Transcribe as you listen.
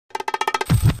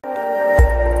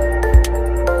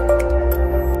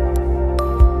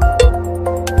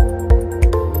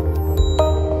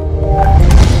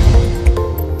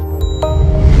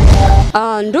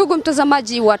Ndugu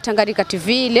mtazamaji wa Tanganyika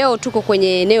TV, leo tuko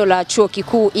kwenye eneo la Chuo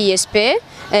Kikuu Isp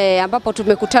ambapo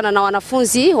tumekutana na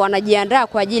wanafunzi wanajiandaa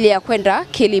kwa ajili ya kwenda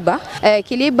Kiliba.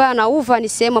 Kiliba na Uva ni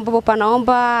sehemu ambapo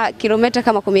panaomba kilomita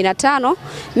kama 15.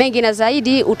 Mengi na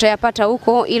zaidi utayapata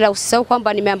huko, ila usisahau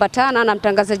kwamba nimeambatana na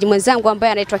mtangazaji mwenzangu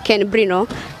ambaye anaitwa Ken Brino.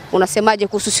 Unasemaje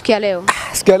kuhusu siku ya leo?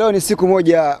 Siku ya leo ni siku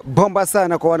moja bomba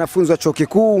sana kwa wanafunzi wa chuo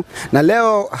kikuu, na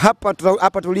leo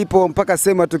hapa tulipo mpaka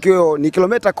sema tukio ni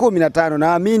kilomita 15.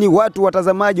 Naamini watu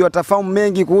watazamaji watafahamu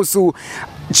mengi kuhusu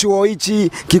chuo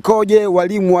hichi kikoje,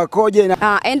 walimu wakoje.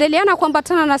 Endeleana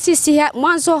kuambatana na sisi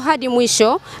mwanzo hadi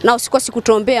mwisho, na usikose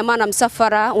kutuombea, maana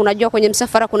msafara, unajua kwenye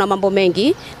msafara kuna mambo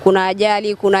mengi, kuna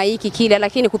ajali, kuna hiki kile,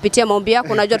 lakini kupitia maombi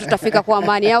yako unajua tutafika kwa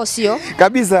amani, yao sio?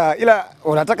 Kabisa. Ila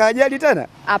unataka ajali tena?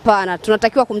 Hapana,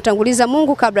 tunatakiwa kumtanguliza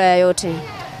Mungu kabla ya yote.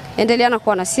 Endeleana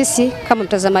kuwa na sisi kama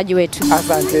mtazamaji wetu.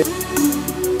 Asante.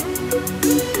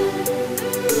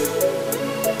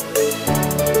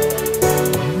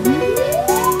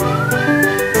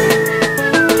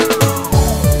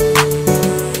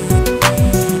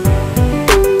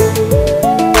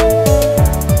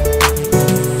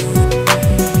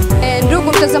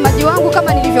 Mtazamaji wangu,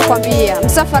 kama nilivyokuambia,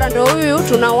 msafara ndio huyu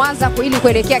tunaanza ili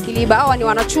kuelekea Kiliba. Hawa ni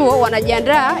wanachuo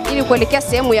wanajiandaa ili kuelekea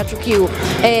sehemu ya tukio.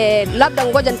 Labda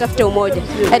ngoja nitafute umoja.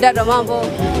 Dada, mambo?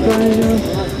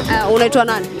 Unaitwa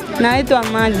nani? Naitwa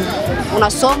Mali.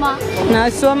 Unasoma?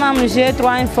 Nasoma mje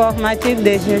 3 informatique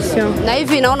de gestion. Na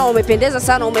hivi naona umependeza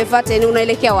sana, umevaa tena,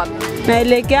 unaelekea wapi?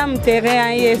 Naelekea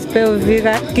mterrain ya Isp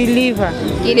Uvira, Kiliba.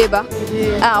 Kiliba?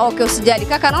 Okay, usijali.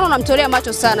 Kaka, naona unamtolea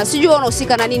macho sana. Sijui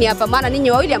unahusika na nini hapa, maana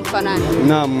ninyi wawili hamfanani.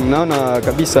 Naam, naona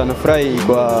kabisa nafurahi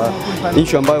kwa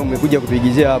issue ambayo umekuja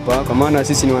kupigizia hapa, kwa maana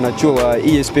sisi ni wanachuo wa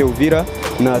Isp Uvira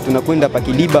na tunakwenda pa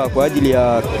Kiliba kwa ajili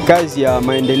ya kazi ya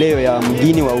maendeleo ya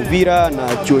mjini wa Uvira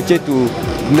na chuo chetu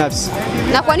binafsi.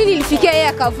 Na kwa nini ilifikia yeye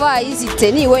akavaa hizi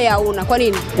teni wewe hauna? Kwa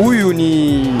nini? Huyu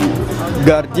ni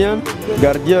gardien,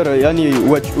 yani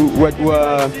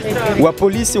wa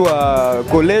polisi wa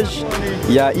college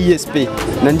ya Isp,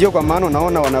 na ndio kwa maana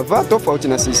naona wanavaa tofauti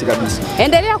na sisi kabisa.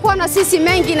 Endelea kuwa na sisi,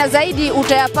 mengi na zaidi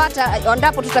utayapata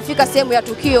endapo tutafika sehemu ya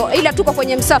tukio, ila tuko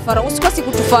kwenye msafara, usikose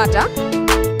kutufuata.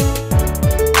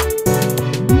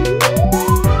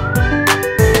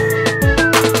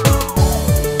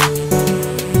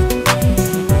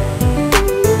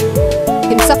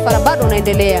 Msafara bado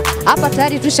unaendelea. Hapa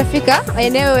tayari tushafika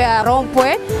eneo ya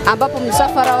Rompwe ambapo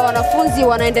msafara wa wanafunzi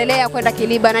wanaendelea kwenda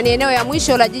Kiliba, na ni eneo ya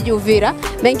mwisho la jiji Uvira.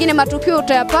 Mengine matukio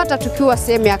utayapata tukiwa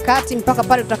sehemu ya kati mpaka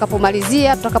pale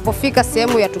tutakapomalizia, tutakapofika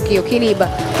sehemu ya tukio Kiliba.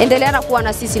 Endeleana kuwa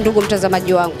na sisi ndugu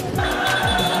mtazamaji wangu.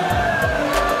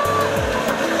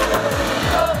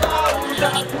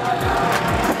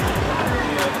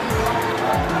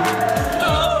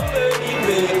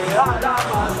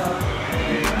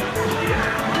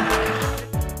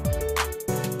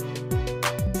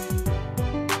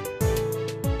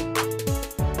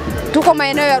 Tuko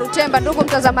maeneo ya Rutemba ndugu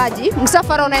mtazamaji.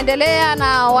 Msafara unaendelea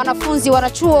na wanafunzi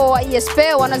wanachuo wa Isp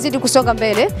wanazidi kusonga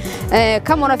mbele.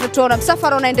 Kama unavyotuona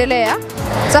msafara unaendelea.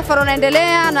 Msafara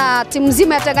unaendelea na timu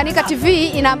nzima ya Tanganyika TV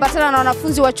inaambatana na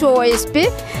wanafunzi wa chuo wa Isp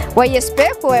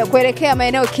kuelekea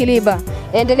maeneo Kiliba.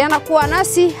 Endeleana kuwa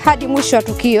nasi hadi mwisho wa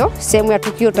tukio. Sehemu ya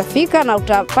tukio utafika na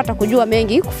utapata kujua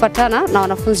mengi kufatana na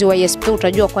wanafunzi wa Isp.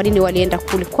 Utajua kwa nini walienda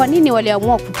kule, kwa nini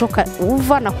waliamua kutoka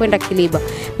Uva na kwenda Kiliba.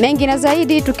 Mengi na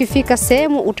zaidi tukifika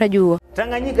sehemu utajua.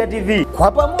 Tanganyika TV,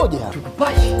 kwa pamoja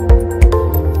tukupashi.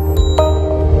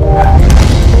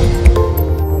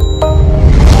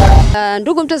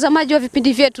 Ndugu mtazamaji wa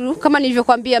vipindi vyetu, kama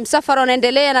nilivyokuambia, msafara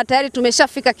unaendelea na tayari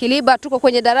tumeshafika Kiliba. Tuko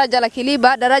kwenye daraja la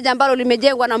Kiliba, daraja ambalo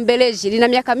limejengwa na Mbeleji, lina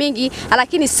miaka mingi,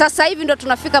 lakini sasa hivi ndo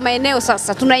tunafika maeneo.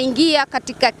 Sasa tunaingia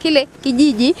katika kile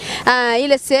kijiji,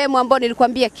 ile sehemu ambayo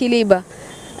nilikwambia Kiliba.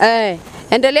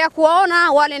 Endelea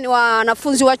kuwaona, wale ni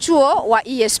wanafunzi wa chuo wa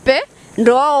Isp,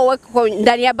 ndio wao wako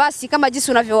ndani ya basi kama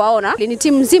jinsi unavyowaona. Ni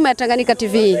timu nzima ya Tanganyika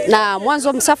TV, na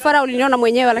mwanzo msafara uliniona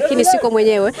mwenyewe, lakini siko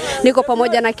mwenyewe, niko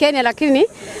pamoja na Kenya, lakini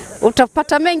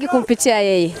utapata mengi kumpitia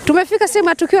yeye. Tumefika sehemu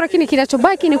ya tukio, lakini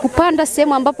kinachobaki ni kupanda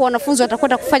sehemu ambapo wanafunzi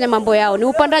watakwenda kufanya mambo yao. Ni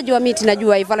upandaji wa miti,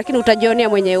 najua hivyo, lakini utajionea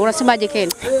mwenyewe. Unasemaje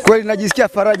Ken? Kweli najisikia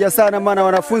faraja sana, maana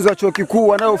wanafunzi wa chuo kikuu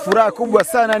wanao furaha kubwa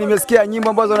sana. Nimesikia nyimbo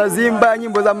ambazo wanazimba,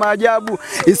 nyimbo za maajabu.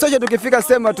 Isitoshe tukifika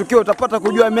sehemu ya tukio utapata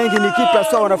kujua mengi ni kipi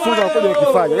hasa wanafunzi wanakuja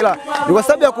wakifanya. Ila ni kwa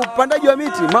sababu ya kupandaji wa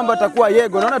miti mambo yatakuwa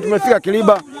yego. Naona tumefika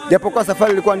Kiliba, japokuwa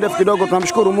safari ilikuwa ndefu kidogo.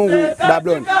 Tunamshukuru Mungu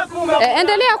dablon.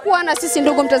 Endelea kuwa na sisi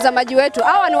ndugu mtazamaji wetu.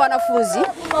 Hawa ni wanafunzi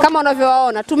Kama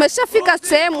unavyowaona tumeshafika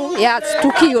sehemu ya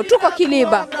tukio, tuko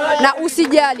Kiliba, na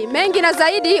usijali mengi na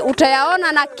zaidi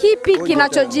utayaona na kipi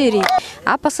kinachojiri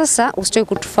hapa. Sasa usitoke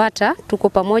kutufuata, tuko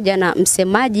pamoja na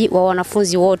msemaji wa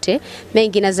wanafunzi wote,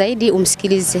 mengi na zaidi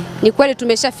umsikilize. Ni kweli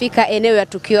tumeshafika eneo ya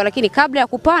tukio, lakini kabla ya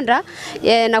kupanda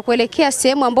na kuelekea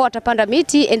sehemu ambao watapanda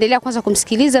miti, endelea kwanza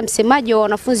kumsikiliza msemaji wa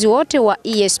wanafunzi wote wa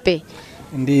ISP.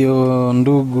 Ndiyo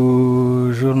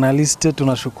ndugu journaliste,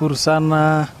 tunashukuru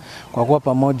sana kwa kuwa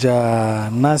pamoja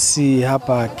nasi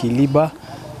hapa Kiliba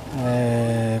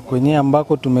kwenye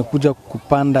ambako tumekuja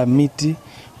kupanda miti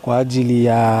kwa ajili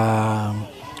ya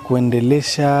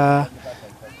kuendelesha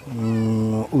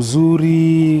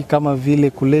uzuri, kama vile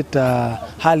kuleta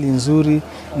hali nzuri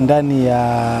ndani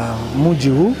ya mji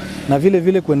huu, na vile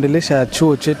vile kuendelesha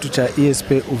chuo chetu cha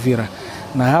Isp Uvira.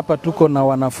 Na hapa tuko na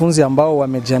wanafunzi ambao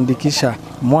wamejiandikisha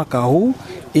mwaka huu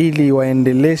ili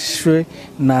waendeleshwe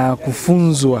na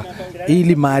kufunzwa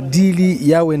ili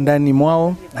maadili yawe ndani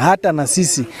mwao. Hata na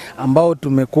sisi ambao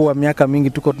tumekuwa miaka mingi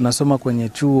tuko tunasoma kwenye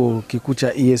chuo kikuu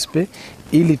cha ISP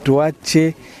ili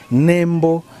tuache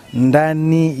nembo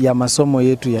ndani ya masomo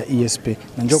yetu ya ISP.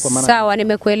 Kwa maana sawa,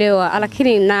 nimekuelewa,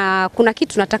 lakini na kuna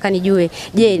kitu nataka nijue.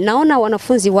 Je, naona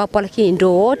wanafunzi wapo, lakini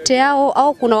ndio wote hao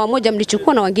au kuna wamoja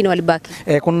mlichukua na wengine walibaki?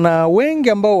 Kuna wengi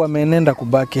ambao wamenenda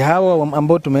kubaki. Hawa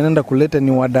ambao tumenenda kuleta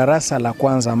ni wa darasa la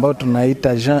kwanza ambao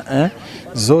tunaita Jean 1.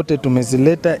 Zote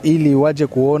tumezileta ili waje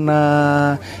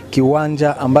kuona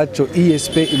kiwanja ambacho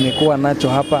ISP imekuwa nacho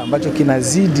hapa, ambacho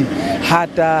kinazidi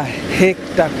hata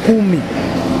hekta 10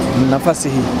 nafasi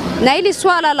hii. Na hili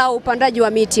swala la upandaji wa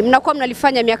miti mnakuwa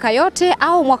mnalifanya miaka yote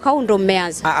au mwaka huu ndo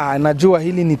mmeanza? Najua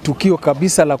hili ni tukio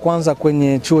kabisa la kwanza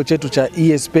kwenye chuo chetu cha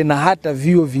ISP na hata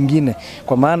vyuo vingine,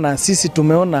 kwa maana sisi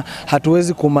tumeona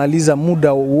hatuwezi kumaliza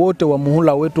muda wote wa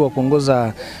muhula wetu wa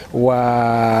kuongoza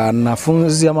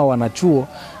wanafunzi ama wanachuo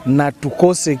na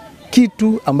tukose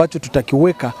kitu ambacho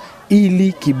tutakiweka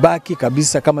ili kibaki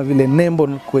kabisa kama vile nembo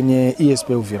kwenye ISP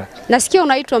Uvira. Nasikia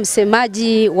unaitwa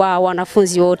msemaji wa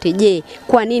wanafunzi wote. Je,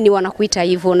 kwa nini wanakuita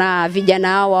hivyo na vijana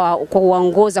hawa kwa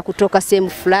kuongoza kutoka sehemu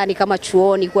fulani kama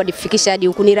chuoni kuwafikisha hadi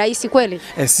huku? Ni rahisi kweli?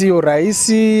 Sio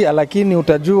rahisi, lakini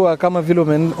utajua kama vile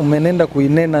umenenda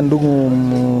kuinena ndugu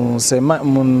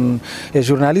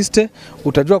journaliste,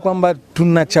 utajua kwamba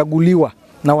tunachaguliwa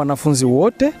na wanafunzi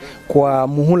wote kwa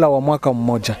muhula wa mwaka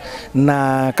mmoja,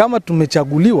 na kama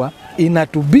tumechaguliwa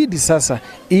inatubidi sasa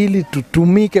ili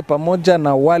tutumike pamoja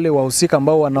na wale wahusika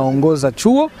ambao wanaongoza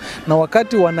chuo, na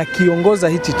wakati wanakiongoza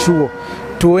hichi chuo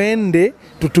tuende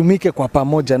tutumike kwa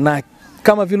pamoja. Na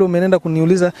kama vile umenenda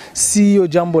kuniuliza, sio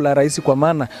jambo la rahisi, kwa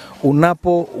maana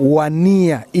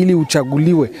unapowania ili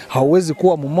uchaguliwe hauwezi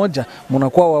kuwa mmoja,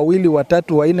 mnakuwa wawili,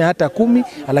 watatu, wanne, hata 10,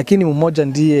 lakini mmoja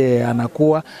ndiye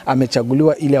anakuwa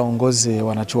amechaguliwa ili aongoze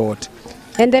wanachuo wote.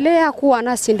 Endelea kuwa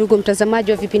nasi ndugu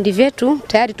mtazamaji wa vipindi vyetu.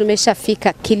 Tayari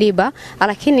tumeshafika Kiliba,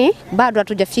 lakini bado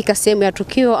hatujafika sehemu ya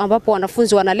tukio ambapo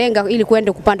wanafunzi wanalenga ili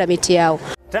kuende kupanda miti yao.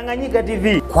 Tanganyika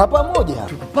TV, kwa pamoja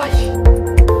tukupashi.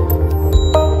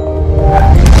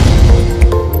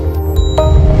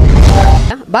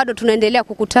 Bado tunaendelea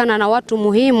kukutana na watu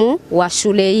muhimu wa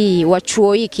shule hii, wa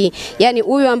chuo hiki. Yaani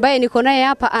huyu ambaye niko naye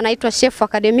hapa anaitwa chef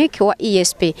academic wa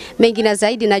ISP. Mengi na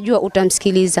zaidi najua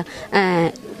utamsikiliza.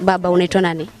 Baba, unaitwa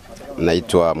nani?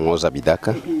 Naitwa Moza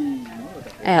Bidaka.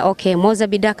 Okay, Moza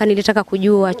Bidaka, nilitaka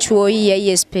kujua chuo hii ya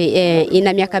ISP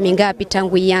ina miaka mingapi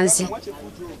tangu ianze?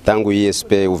 Tangu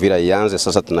ISP Uvira ianze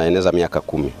sasa tunaeneza miaka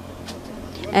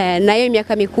 10. Na hiyo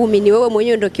miaka 10 ni wewe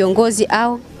mwenyewe ndio kiongozi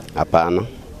au? Hapana,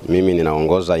 mimi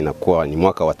ninaongoza, inakuwa ni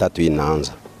mwaka wa 3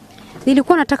 inaanza.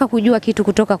 Nilikuwa nataka kujua kitu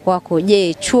kutoka kwako.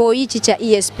 Je, chuo hichi cha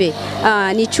ISP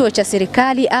ni chuo cha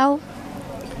serikali au?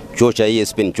 Chuo cha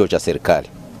ISP ni chuo cha serikali.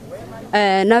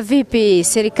 Na vipi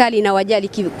serikali inawajali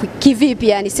kivipi?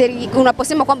 Yani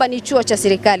unaposema kwamba ni chuo cha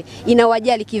serikali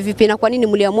inawajali kivipi, na kwa nini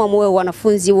mliamua mwe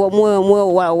wanafunzi mwe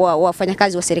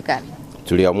wafanyakazi wa serikali?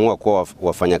 Tuliamua kuwa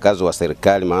wafanyakazi wa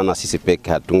serikali maana sisi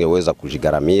peke hatungeweza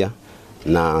kujigaramia,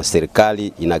 na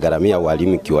serikali inagaramia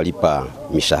walimu kiwalipa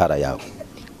mishahara yao.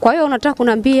 Kwa hiyo unataka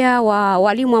kuniambia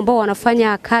walimu ambao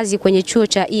wanafanya kazi kwenye chuo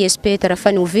cha ISP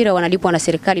tarafani Uvira wanalipwa na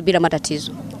serikali bila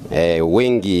matatizo?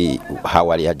 Wengi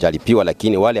hawajalipiwa,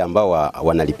 lakini wale ambao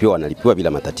wanalipiwa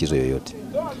bila matatizo yoyote.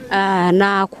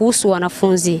 Na kuhusu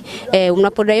wanafunzi,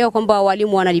 mnapodaiwa kwamba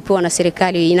walimu wanalipiwa na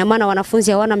serikali, ina maana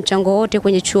wanafunzi hawana mchango wote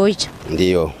kwenye chuo hicho?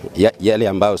 Ndio, yale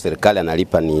ambayo serikali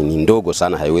analipa ni ndogo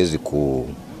sana, haiwezi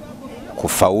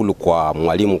kufaulu kwa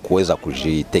mwalimu kuweza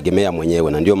kujitegemea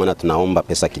mwenyewe, na ndio maana tunaomba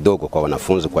pesa kidogo kwa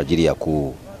wanafunzi kwa ajili ya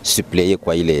kusupply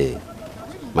kwa ile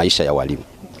maisha ya walimu.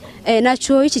 Na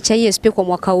chuo hichi cha ISP kwa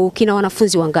mwaka huu kina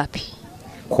wanafunzi wangapi?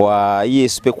 Kwa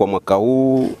ISP kwa mwaka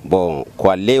huu,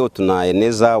 kwa leo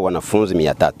tunaeneza wanafunzi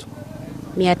 300.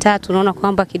 300, unaona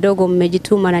kwamba kidogo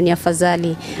mmejituma na ni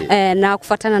afadhali. Na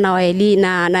kufuatana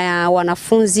na na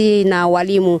wanafunzi na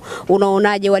walimu,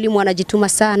 unaonaje walimu wanajituma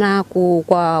sana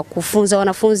kwa kufunza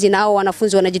wanafunzi na hao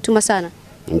wanafunzi wanajituma sana?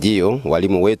 Ndiyo,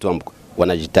 walimu wetu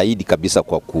wanajitahidi kabisa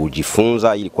kwa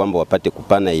kujifunza ili kwamba wapate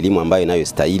kupana elimu ambayo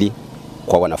inayostahili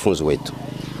kwa wanafunzi wetu.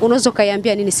 Unaweza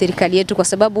kaiambia nini serikali yetu, kwa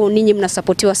sababu ninyi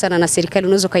mnasapotiwa sana na serikali,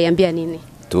 unaweza kaiambia nini?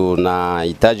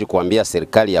 Tunahitaji kuambia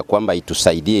serikali ya kwamba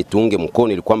itusaidie, tuunge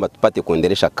mkono ili kwamba tupate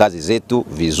kuendelesha kazi zetu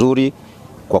vizuri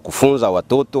kwa kufunza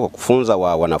watoto, kwa kufunza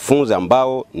wanafunzi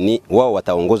ambao ni wao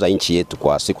wataongoza nchi yetu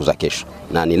kwa siku za kesho,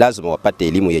 na ni lazima wapate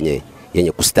elimu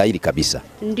yenye kustahili kabisa.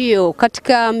 Ndio,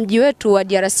 katika mji wetu wa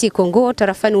DRC Congo,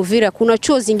 tarafani Uvira, kuna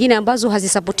chuo zingine ambazo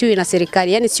hazisapotiwi na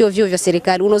serikali, yani sio vyuo vya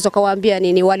serikali. Unaweza kuwaambia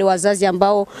nini wale wazazi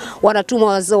ambao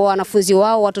wanatuma wanafunzi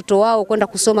wao, watoto wao kwenda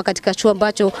kusoma katika chuo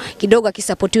ambacho kidogo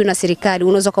hakisapotiwi na serikali?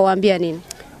 Unaweza kuwaambia nini?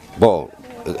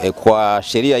 Kwa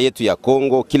sheria yetu ya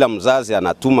Kongo, kila mzazi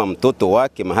anatuma mtoto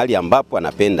wake mahali ambapo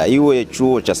anapenda, iwe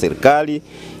chuo cha serikali,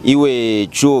 iwe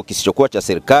chuo kisichokuwa cha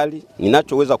serikali.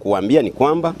 Ninachoweza kuwaambia ni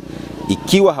kwamba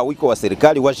ikiwa hawiko wa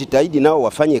serikali, wajitahidi nao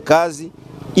wafanye kazi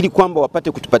ili kwamba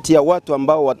wapate kutupatia watu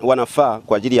ambao wanafaa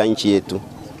kwa ajili ya nchi yetu.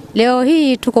 Leo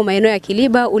hii tuko maeneo ya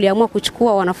Kiliba, uliamua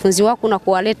kuchukua wanafunzi wako na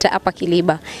kuwaleta hapa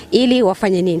Kiliba ili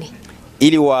wafanye nini?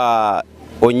 Ili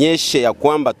waonyeshe ya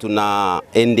kwamba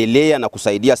tunaendelea na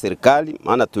kusaidia serikali,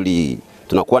 maana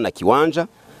tunakuwa na kiwanja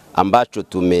ambacho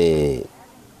tumekiuza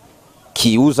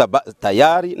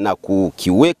tayari na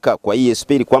kukiweka kwa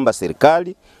ISP ili kwamba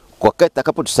serikali kwa wakati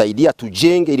atakapotusaidia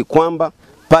tujenge, ili kwamba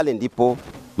pale ndipo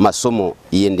masomo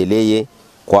iendelee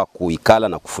kwa kuikala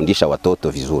na kufundisha watoto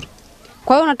vizuri.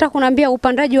 Kwa hiyo nataka kuniambia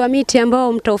upandaji wa miti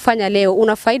ambao mtaufanya leo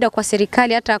una faida kwa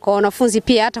serikali, hata kwa wanafunzi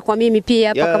pia, hata kwa mimi pia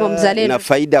hapa kama mzalendo? Ina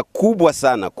faida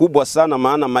kubwa sana,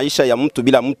 maana maisha ya mtu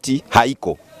bila mti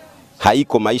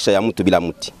haiko maisha ya mtu bila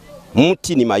mti.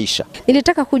 Mti ni maisha.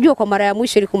 Nilitaka kujua kwa mara ya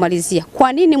mwisho ili kumalizia,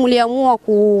 kwa nini mliamua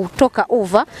kutoka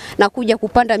Uva na kuja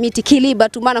kupanda miti Kiliba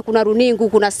tu? Maana kuna Runingu,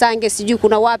 kuna Sange, sijui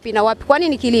kuna wapi na wapi. Kwa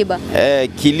nini Kiliba?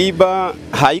 Kiliba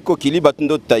haiko Kiliba tu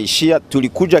ndo tutaishia.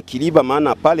 Tulikuja Kiliba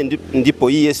maana pale ndipo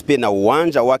ISP na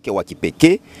uwanja wake wa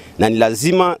kipekee, na ni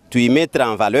lazima tuimetre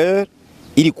en valeur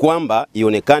ili kwamba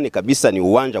ionekane kabisa ni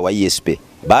uwanja wa ISP.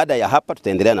 Baada ya hapa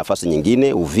tutaendelea nafasi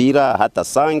nyingine, Uvira, hata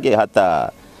Sange,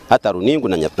 hata Runingu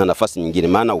na nafasi nyingine,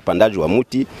 maana upandaji wa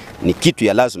mti ni kitu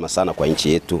ya lazima sana kwa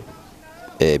nchi yetu,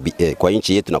 kwa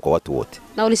nchi yetu na kwa watu wote.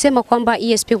 Na ulisema kwamba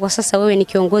ISP kwa sasa wewe ni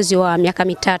kiongozi wa miaka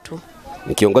 3.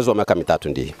 Ni kiongozi wa miaka 3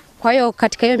 ndiyo. Kwa hiyo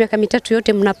katika hiyo miaka 3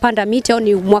 yote mnapanda miti au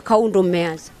ni mwaka huu ndo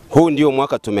mmeanza? Huu ndio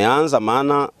mwaka tumeanza,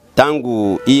 maana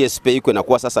tangu ISP iko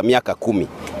inakuwa sasa miaka 10.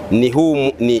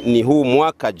 Ni huu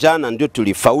mwaka jana ndio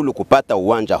tulifaulu kupata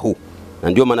uwanja huu, na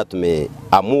ndio maana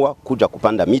tumeamua kuja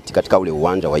kupanda miti katika ule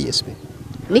uwanja wa ISP.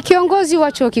 Ni kiongozi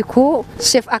wa chuo kikuu,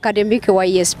 chef academic wa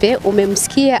ISP,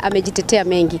 umemsikia amejitetea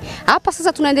mengi. Hapa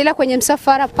sasa tunaendelea kwenye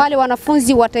msafara, pale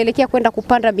wanafunzi wataelekea kwenda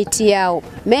kupanda miti yao.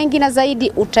 Mengi na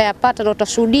zaidi utayapata na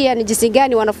utashuhudia ni jinsi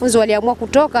gani wanafunzi waliamua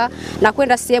kutoka na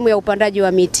kwenda sehemu ya upandaji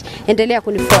wa miti. Endelea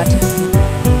kunifuata.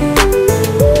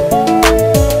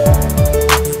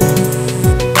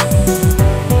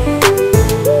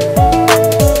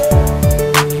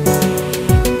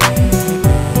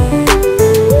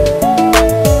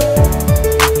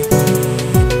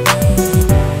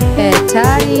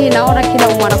 Naona kila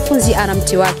mwanafunzi ana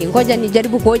mti wake. Ngoja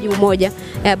nijaribu kuhoji mmoja.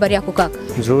 Habari yako kaka?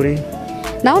 Nzuri.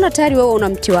 Naona tayari wewe una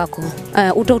mti wako.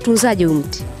 Utautunzaje huu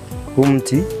mti? Huu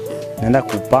mti naenda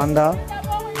kupanda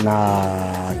na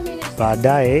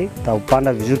baadaye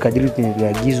taupanda vizuri kadiri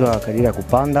tulivyoagizwa kadiri ya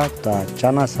kupanda,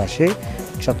 tutachana sashe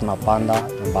kisha tunapanda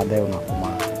na baadaye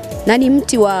unakomaa. Na ni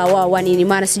mti wa nini?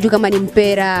 Maana sijui kama ni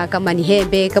mpera, kama ni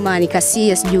hembe, kama ni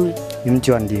kasia, sijui. Ni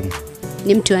mti wa ndimu.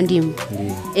 Ni mti wa ndimu.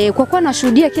 Kwa kuwa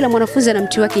nashuhudia kila mwanafunzi ana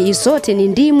mti wake, zote ni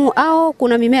ndimu au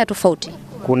kuna mimea tofauti?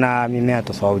 Kuna mimea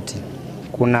tofauti.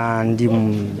 Kuna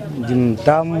ndimu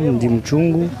tamu, ndimu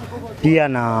chungu, pia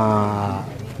na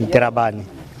mtarabani.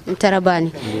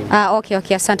 Mtarabani.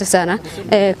 Okay, asante sana.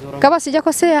 Kama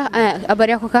sijakosea,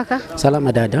 habari yako kaka?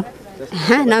 Salama dada.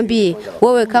 Naambie,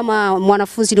 wewe kama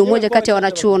mwanafunzi ni mmoja kati ya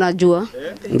wanachuo unajua?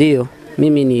 Ndiyo,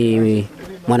 mimi ni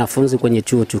mwanafunzi kwenye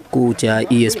chuo kikuu cha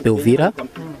Isp Uvira.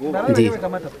 Ndiyo.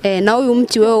 Na huyu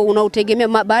mti wewe unautegemea,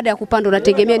 baada ya kupanda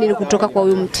unategemea nini kutoka kwa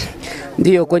huyu mti?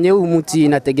 Ndiyo, kwenye huu mti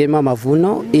nategemea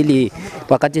mavuno, ili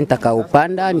wakati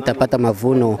nitakaupanda nitapata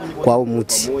mavuno kwa huu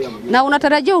mti. Na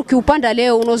unatarajia ukiupanda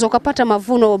leo unaweza kupata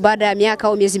mavuno baada ya miaka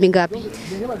au miezi mingapi?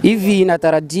 Hivi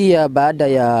natarajia baada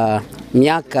ya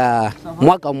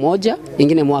mwaka mmoja,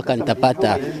 ingine mwaka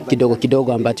nitapata kidogo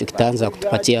kidogo ambacho kitaanza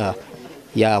kutupatia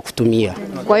ya kutumia.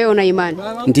 Kwa hiyo una imani?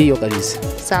 Ndiyo kabisa.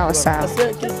 Sawa sawa.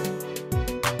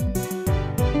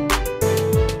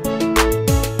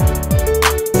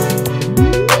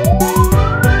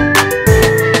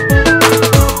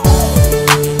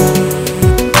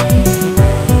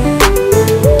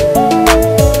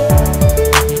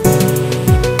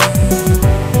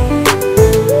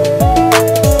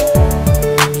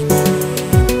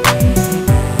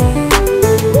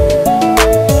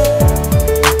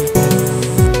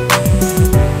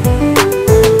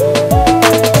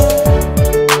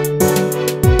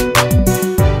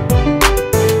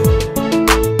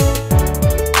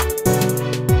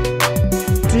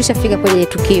 Tulishafika kwenye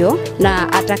tukio na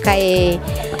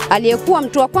aliyekuwa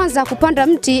mtu wa kwanza kupanda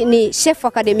mti ni chef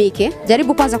akademike.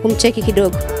 Jaribu kwanza kumcheki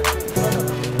kidogo.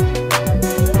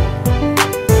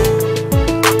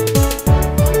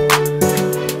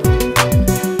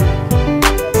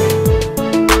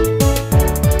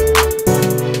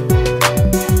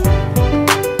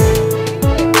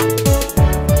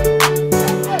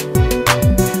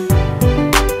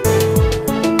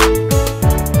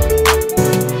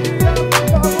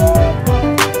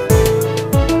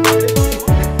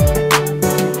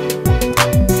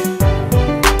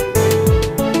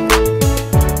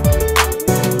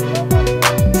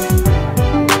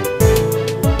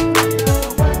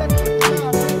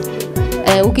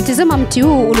 Ukitizama mti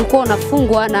huu ulikuwa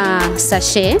unafungwa na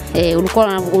sachet,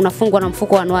 ulikuwa unafungwa na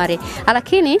mfuko wa nware.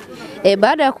 Lakini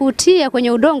baada ya kuutia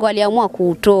kwenye udongo aliamua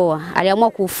kuutoa. Aliamua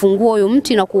kufungua huyo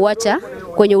mti na kuacha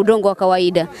kwenye udongo wa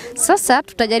kawaida. Sasa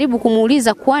tutajaribu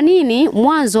kumuuliza kwa nini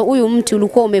mwanzo huyu mti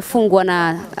ulikuwa umefungwa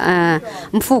na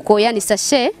mfuko yani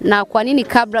sachet, na kwa nini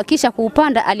kabla kisha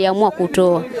kuupanda aliamua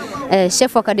kutoa.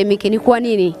 Chef akademike, ni kwa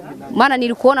nini? Maana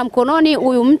nilikuona mkononi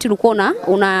huyu mti ulikuwa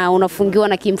unafungiwa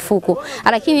na kimfuko,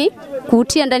 lakini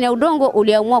kuutia ndani ya udongo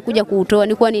uliamua kuja kuutoa,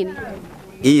 ni kwa nini?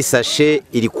 Hii sachet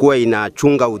ilikuwa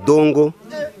inachunga udongo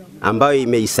ambayo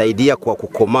imeisaidia kwa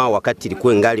kukomaa wakati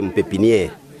ilikuwa ngali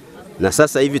mpepiniere. Na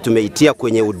sasa hivi tumeitia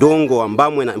kwenye udongo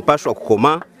ambamo inapaswa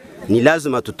kukomaa, ni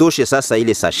lazima tutoshe sasa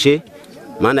ile sachet.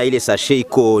 Maana ile sachet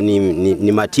iko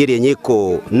ni materia yenye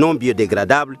iko non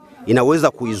biodegradable,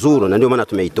 inaweza kuizuru, na ndio maana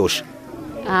tumeitosha.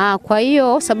 Kwa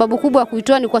hiyo sababu kubwa ya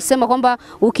kuitoa ni kwa sema kwamba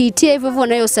ukiitia hivyo hivyo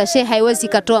na hiyo sachet haiwezi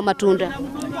katoa matunda.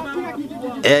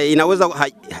 Inaweza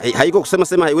haiko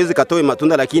kusema haiwezi katoa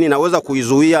matunda, lakini inaweza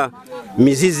kuizuia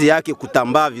mizizi yake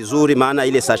kutambaa vizuri, maana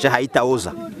ile sachet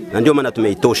haitaoza, na ndio maana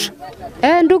tumeitosha.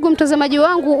 Ndugu mtazamaji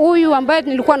wangu, huyu ambaye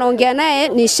nilikuwa naongea naye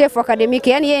ni chef akademike,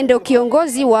 yani yeye ndio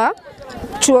kiongozi wa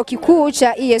chuo kikuu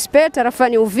cha Isp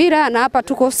tarafani Uvira, na hapa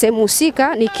tuko sehemu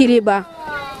husika ni Kiliba.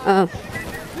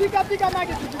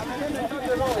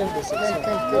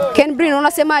 Ken Brino,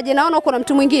 unasemaje? Naona kuna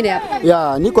mtu mwingine hapa.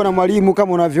 Ya, niko na mwalimu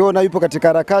kama unavyoona yupo katika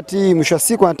harakati, mwisho wa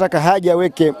siku anataka haja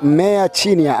aweke mmea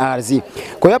chini ya ardhi.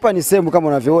 Kwa hiyo hapa ni sehemu kama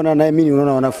unavyoona, na mimi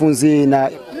unaona wanafunzi na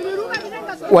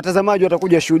watazamaji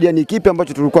watakuja shuhudia ni kipi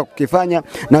ambacho tulikuwa kukifanya,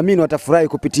 na mimi watafurahi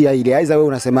kupitia ile. Aiza, wewe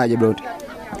unasemaje bro?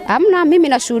 Amna, mimi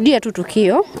nashuhudia tu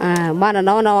tukio, maana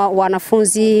naona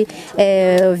wanafunzi,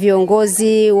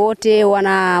 viongozi wote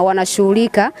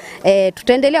wanashughulika.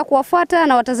 Tutaendelea kuwafuata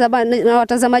na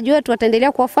watazamaji wetu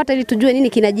wataendelea kuwafuata ili tujue nini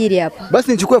kinajiri hapa.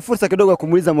 Basi nichukue fursa kidogo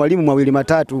kumuuliza mwalimu mawili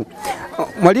matatu.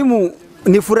 Mwalimu,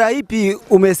 ni furaha ipi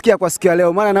umesikia kwa siku ya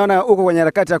leo? Maana naona uko kwenye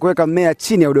harakati ya kuweka mmea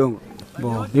chini ya udongo.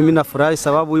 Mimi nafurahi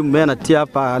sababu hii mmea natia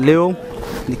hapa leo,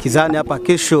 nikizani hapa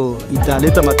kesho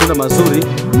italeta matunda mazuri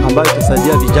ambayo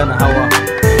itasaidia vijana hawa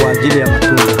kwa ajili ya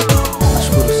matunda.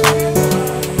 Nashukuru sana.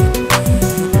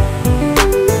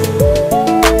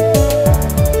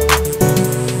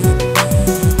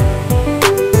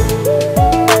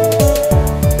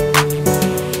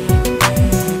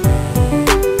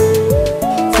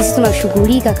 Sisi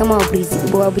tunashughulika kama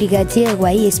brigadier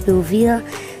wa Isp Uvira.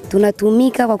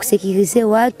 Tunatumika kwa kusekirize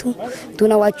watu,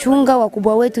 tunawachunga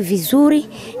wakubwa wetu vizuri,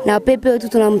 na pepe wetu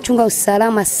tunamchunga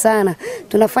usalama sana.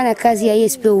 Tunafanya kazi ya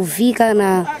Isp Uvira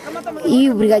na hii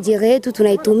brigadier yetu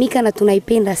tunaitumika na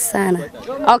tunaipenda sana.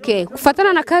 Okay,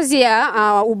 kufuatana na kazi ya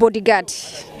bodyguard,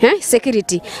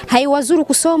 security, haiwazuru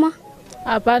kusoma?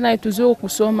 Hapana, haituzuru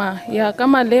kusoma. Ya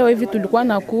kama leo hivi tulikuwa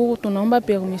na kuru, tunaomba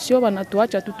permission,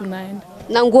 wanatuacha tu tunaenda.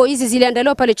 Na nguo hizi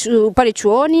ziliandaliwa pale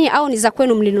chuoni au ni za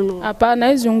kwenu mlinunua? Hapana,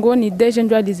 hizo nguo ni deje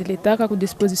ndio alizileta ku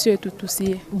disposition yetu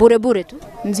tusie. Bure tu.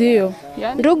 Ndio.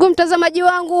 Ndugu mtazamaji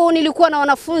wangu, nilikuwa na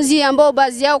wanafunzi ambao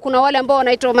baadhi yao kuna wale ambao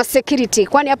wanaitwa ma security.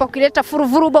 Kwani hapa ukileta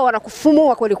furuvuruba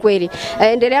wanakufumua kweli kweli.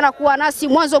 Endelea na kuwa nasi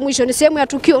mwanzo mwisho, ni sehemu ya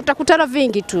tukio, utakutana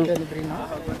vingi tu.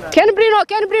 Ken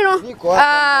Brino.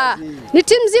 Ni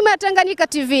timu nzima ya Tanganyika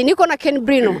TV. Niko na Ken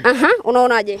Brino.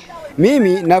 Unaonaje? Mimi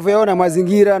ninavyoona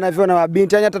mazingira, ninavyoona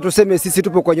mabinti, yani hata tuseme sisi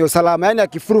tupo kwenye usalama. Yani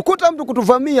akifurukuta mtu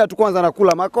kutuvamia tu kwanza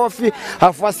nakula makofi,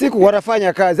 afu siku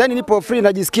wanafanya kazi. Yani nipo free,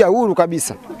 najisikia huru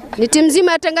kabisa. Ni timu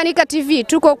nzima ya Tanganyika TV.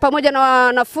 Tuko pamoja na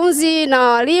wanafunzi na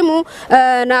walimu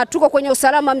na tuko kwenye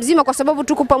usalama mzima kwa sababu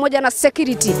tuko pamoja na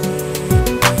security.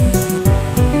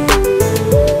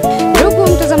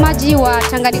 Mtazamaji wa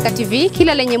Tanganyika TV,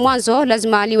 kila lenye mwanzo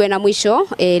lazima liwe na mwisho.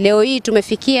 Leo hii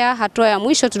tumefikia hatua ya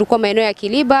mwisho, tulikuwa maeneo ya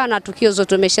Kiliba na tukio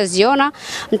zote tumeshaziona.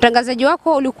 Mtangazaji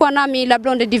wako ulikuwa nami La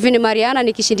Blonde Divine Mariana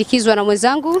nikishindikizwa na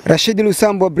mwenzangu Rashid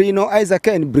Lusambo Brino,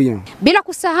 Isaac Brino. Bila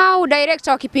kusahau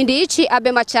director wa kipindi hichi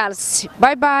Abema Charles.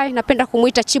 Bye bye, napenda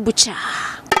kumuita Chibucha.